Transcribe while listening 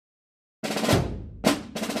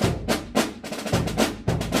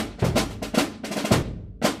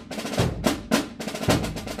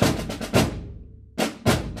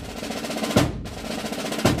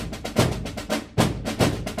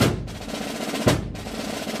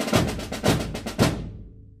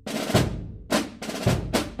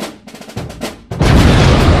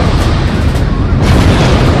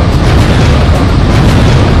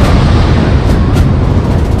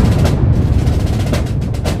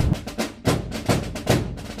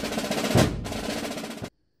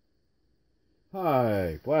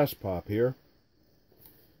Blastpop here.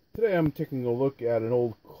 Today I'm taking a look at an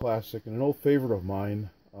old classic and an old favorite of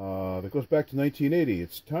mine that goes back to 1980.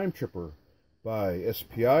 It's Time Tripper by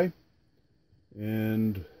SPI,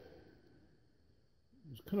 and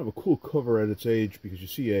it's kind of a cool cover at its age because you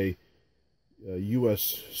see a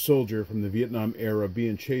U.S. soldier from the Vietnam era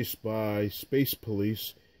being chased by space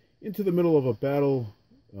police into the middle of a battle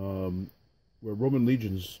where Roman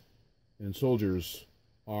legions and soldiers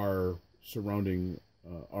are surrounding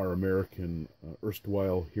our American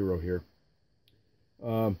erstwhile hero here.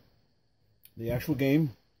 The actual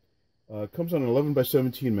game comes on an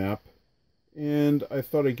 11x17 map, and I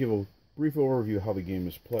thought I'd give a brief overview of how the game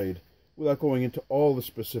is played without going into all the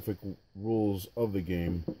specific rules of the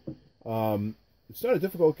game. It's not a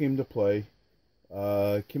difficult game to play.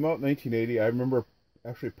 It came out in 1980. I remember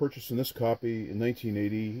actually purchasing this copy in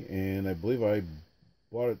 1980, and I believe I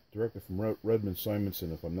bought it directly from Redmond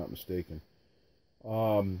Simonson, if I'm not mistaken.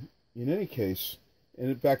 In any case,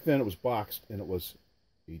 back then it was boxed, and it was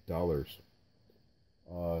 $8.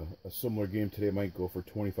 A similar game today might go for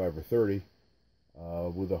 25 or 30,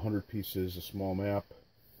 with 100 pieces, a small map,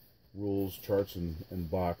 rules, charts,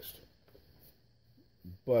 and boxed.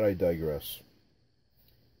 But I digress.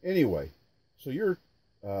 Anyway, so you're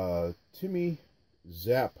Timmy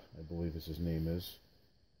Zapp, I believe his name is.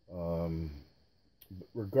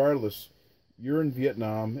 Regardless, you're in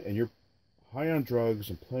Vietnam and you're high on drugs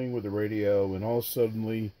and playing with the radio, and all of a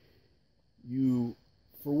sudden you,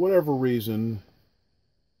 for whatever reason,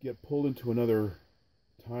 get pulled into another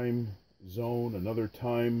time zone, another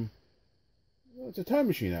time. Well, it's a time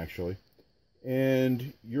machine actually,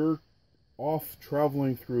 and you're off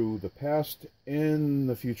traveling through the past and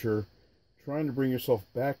the future, trying to bring yourself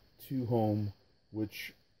back to home,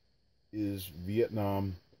 which is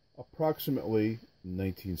Vietnam, approximately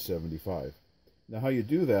 1975. Now, how you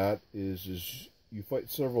do that is you fight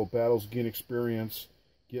several battles, gain experience,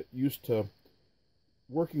 get used to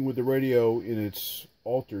working with the radio in its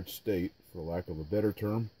altered state, for lack of a better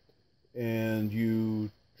term, and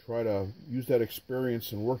you try to use that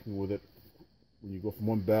experience and working with it when you go from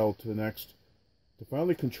one battle to the next to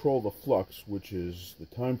finally control the flux, which is the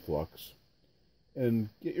time flux, and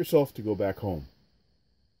get yourself to go back home.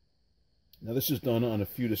 Now, this is done on a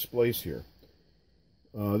few displays here.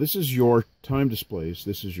 This is your time displays.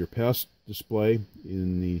 This is your past display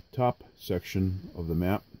in the top section of the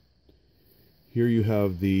map. Here you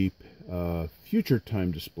have the future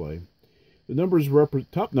time display. The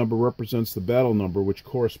top number represents the battle number, which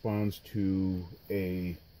corresponds to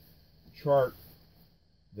a chart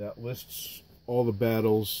that lists all the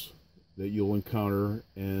battles that you'll encounter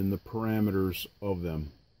and the parameters of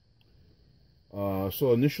them.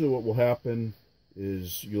 So initially what will happen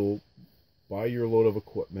is you'll buy your load of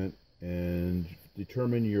equipment and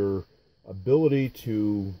determine your ability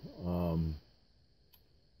to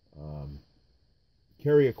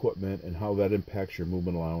carry equipment and how that impacts your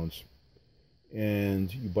movement allowance.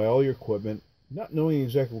 And you buy all your equipment, not knowing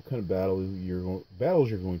exactly what kind of battles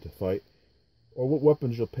you're going to fight, or what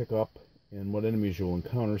weapons you'll pick up and what enemies you'll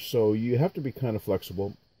encounter. So you have to be kind of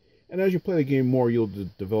flexible. And as you play the game more, you'll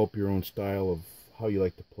develop your own style of how you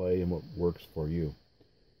like to play and what works for you.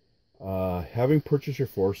 Having purchased your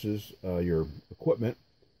forces, your equipment,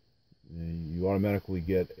 you automatically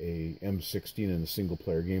get a M16 in a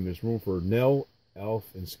single-player game. There's room for Nell, Alf,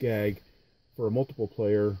 and Skag for a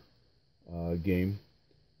multiple-player game.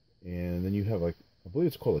 And then you have, I believe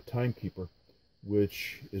it's called a Timekeeper,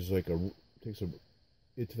 which is takes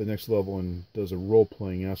it to the next level and does a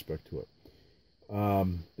role-playing aspect to it.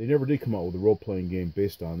 They never did come out with a role-playing game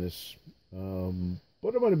based on this,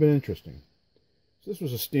 but it might have been interesting. So this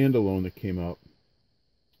was a standalone that came out.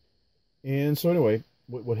 And so anyway,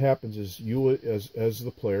 what happens is you, as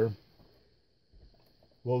the player,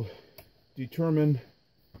 will determine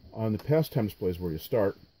on the past time displays where you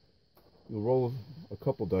start. You'll roll a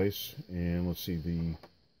couple dice, and let's see, the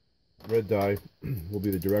red die will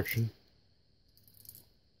be the direction,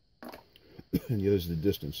 and the other is the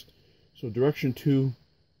distance. So direction 2,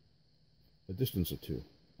 a distance of 2.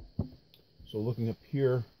 So looking up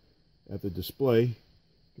here at the display,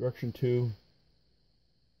 direction 2,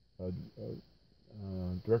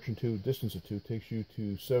 distance of 2 takes you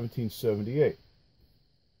to 1778.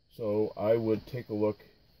 So I would take a look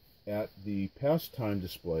at the past time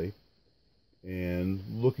display and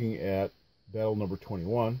looking at battle number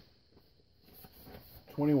 21.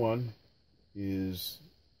 21 is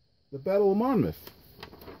the Battle of Monmouth.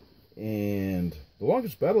 And the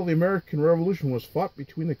longest battle of the American Revolution was fought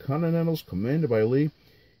between the Continentals commanded by Lee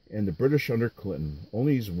and the British under Clinton.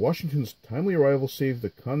 Only Washington's timely arrival saved the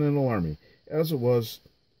Continental Army. As it was,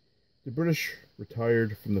 the British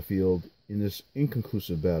retired from the field in this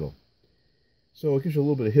inconclusive battle. So it gives you a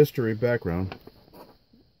little bit of history background,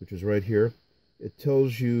 which is right here. It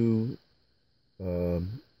tells you,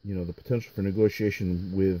 you know, the potential for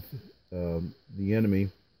negotiation with the enemy.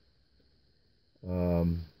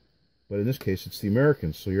 But in this case, it's the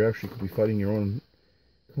Americans. So you're actually going to be fighting your own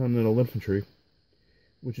Continental Infantry,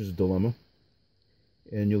 which is a dilemma.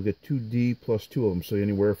 And you'll get 2D plus 2 of them. So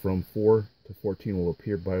anywhere from 4 to 14 will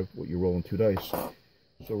appear by what you roll in 2 dice.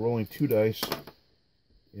 So rolling 2 dice,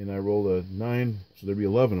 and I rolled a 9, so there'd be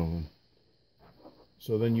 11 of them.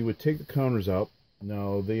 So then you would take the counters out.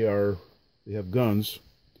 Now they have guns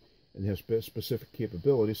and have specific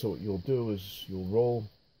capabilities. So what you'll do is you'll roll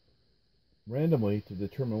randomly to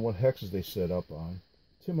determine what hexes they set up on.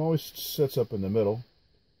 Tim always sets up in the middle,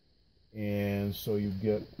 and so you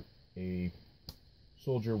get a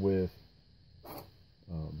soldier with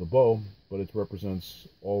the bow, but it represents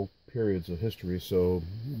all periods of history, so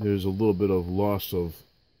there's a little bit of loss of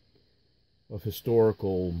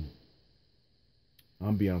historical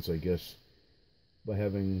ambiance, I guess, by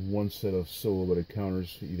having one set of silhouetted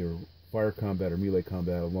counters, either fire combat or melee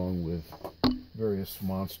combat, along with various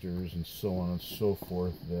monsters and so on and so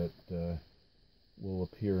forth that will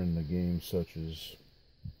appear in the game, such as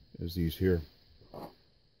these here.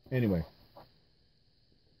 Anyway,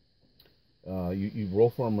 you roll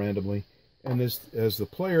for them randomly, and as the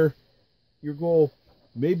player, your goal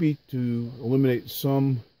may be to eliminate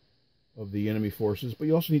some of the enemy forces, but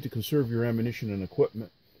you also need to conserve your ammunition and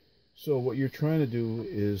equipment. So what you're trying to do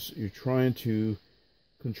is you're trying to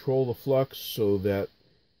control the flux so that,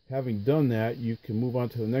 having done that, you can move on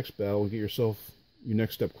to the next battle and get yourself your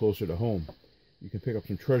next step closer to home. You can pick up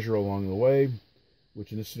some treasure along the way,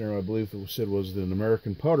 which in this scenario I believe it was said was an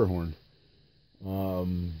American powder horn.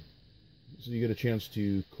 So you get a chance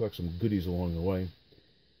to collect some goodies along the way.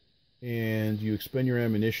 And you expend your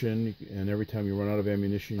ammunition, and every time you run out of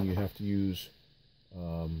ammunition you have to use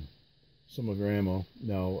some of your ammo.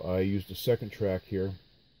 Now I used a second track here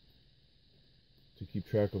to keep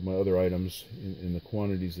track of my other items in the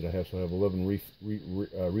quantities that I have. So I have 11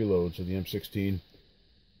 reloads of the M16,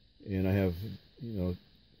 and I have, you know,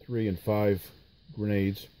 3 and 5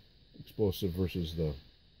 grenades, explosive versus the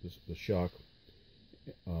shock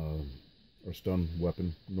or stun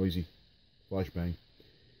weapon, noisy flashbang.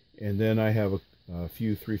 And then I have a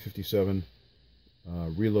few 357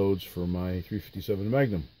 reloads for my 357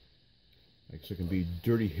 Magnum. I guess it can be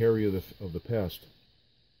Dirty Harry of the past.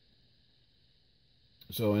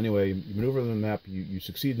 So anyway, you maneuver the map, you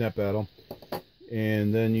succeed in that battle,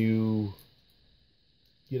 and then you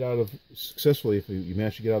get out of, successfully, if you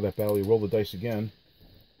manage to get out of that battle, you roll the dice again,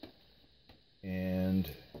 and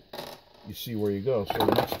you see where you go. So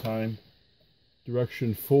the next time,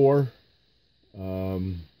 direction 4,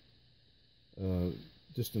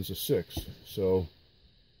 distance is 6. So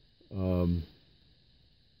you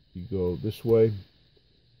go this way,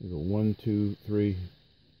 you go 1, 2, 3,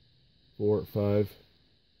 4, 5,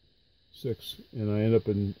 6, and I end up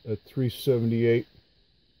at 378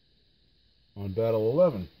 on battle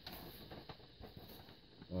 11.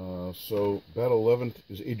 So battle 11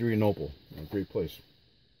 is Adrianople, a great place,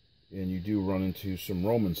 and you do run into some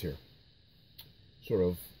Romans here, sort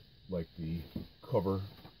of like the cover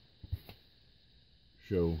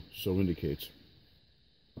show so indicates.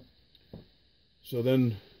 So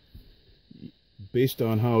then, based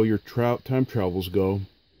on how your time travels go,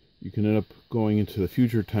 you can end up going into the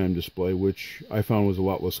future time display, which I found was a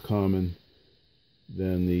lot less common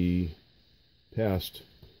than the past.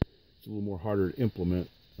 It's a little more harder to implement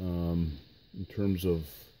in terms of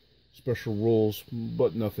special rules,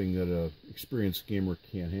 but nothing that an experienced gamer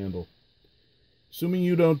can't handle. Assuming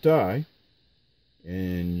you don't die,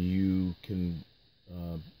 and you can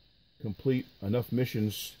complete enough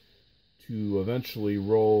missions to eventually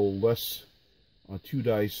roll less on 2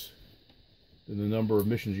 dice than the number of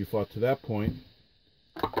missions you fought to that point,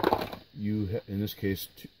 you, in this case,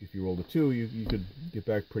 if you rolled a 2, you could get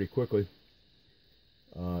back pretty quickly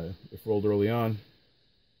if rolled early on.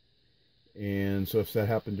 And so if that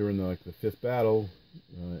happened during the 5th battle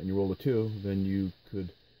and you rolled a 2, then you could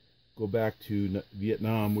go back to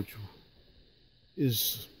Vietnam, which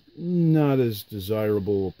is not as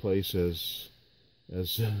desirable a place as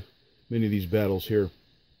many of these battles here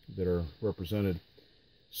that are represented.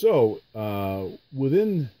 So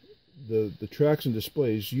within the tracks and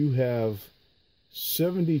displays, you have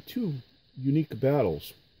 72 unique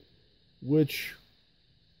battles, which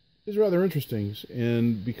is rather interesting,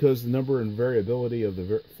 and because the number and variability of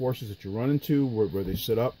the forces that you run into, where they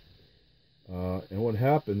sit up, and what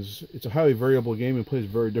happens, it's a highly variable game and plays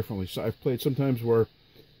very differently. So I've played sometimes where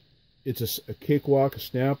it's a cakewalk, a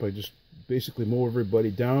snap. I just basically mow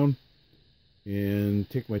everybody down and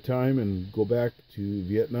take my time and go back to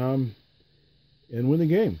Vietnam and win the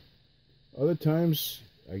game. Other times,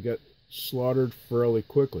 I got slaughtered fairly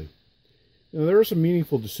quickly. Now, there are some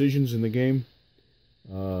meaningful decisions in the game.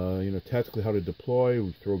 Tactically how to deploy.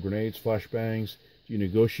 We throw grenades, flashbangs. You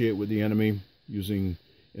negotiate with the enemy using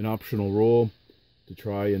an optional role to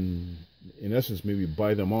try and, in essence, maybe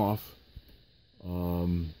buy them off,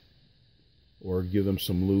 or give them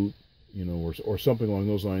some loot, or something along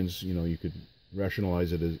those lines. You could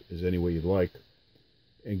rationalize it as any way you'd like,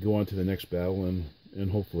 and go on to the next battle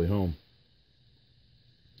and hopefully home.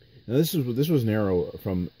 Now this was an era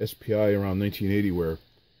from SPI around 1980 where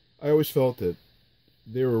I always felt that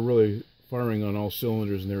they were really firing on all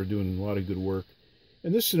cylinders and they were doing a lot of good work.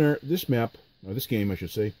 And this game, I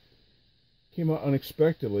should say, came out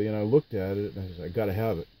unexpectedly, and I looked at it and I said, I got to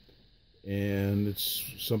have it. And it's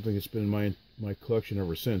something that's been in my collection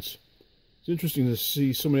ever since. It's interesting to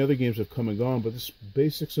see so many other games have come and gone, but this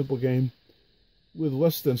basic, simple game with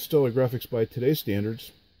less than stellar graphics by today's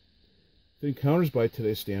standards, thin counters by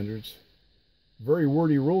today's standards, very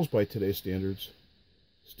wordy rules by today's standards,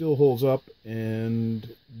 still holds up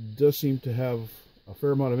and does seem to have a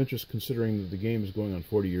fair amount of interest considering that the game is going on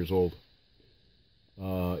 40 years old.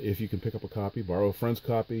 If you can pick up a copy, borrow a friend's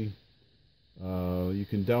copy, you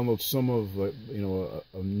can download some of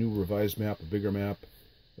a new revised map, a bigger map,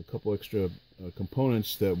 a couple extra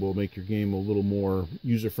components that will make your game a little more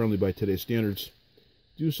user-friendly by today's standards.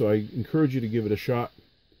 Do so. I encourage you to give it a shot.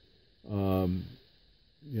 It's one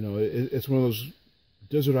of those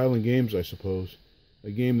desert island games, I suppose. A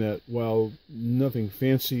game that, while nothing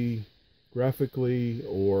fancy graphically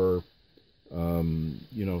or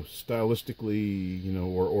stylistically,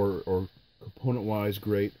 or component-wise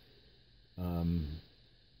great,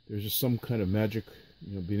 there's just some kind of magic,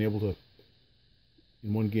 being able to,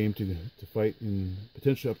 in one game, to fight in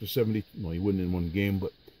potentially up to 70, well, you wouldn't in one game,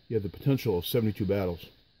 but you have the potential of 72 battles.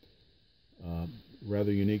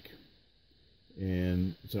 Rather unique,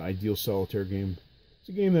 and it's an ideal solitaire game. It's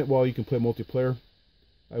a game that, while you can play multiplayer,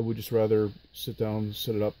 I would just rather sit down,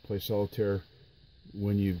 set it up, play solitaire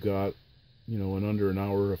when you've got, in under an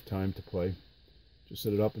hour of time to play. Just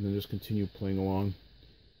set it up and then just continue playing along.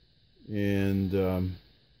 And,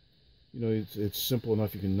 it's simple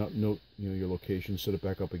enough. You can note, your location, set it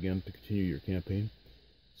back up again to continue your campaign.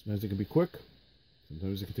 Sometimes it can be quick.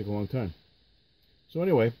 Sometimes it can take a long time. So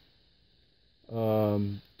anyway,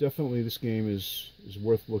 definitely this game is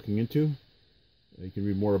worth looking into. You can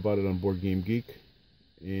read more about it on Board Game Geek.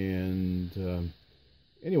 And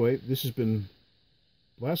anyway, this has been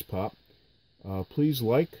Blastpop. Please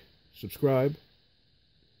like, subscribe,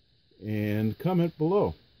 and comment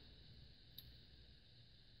below.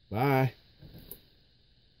 Bye.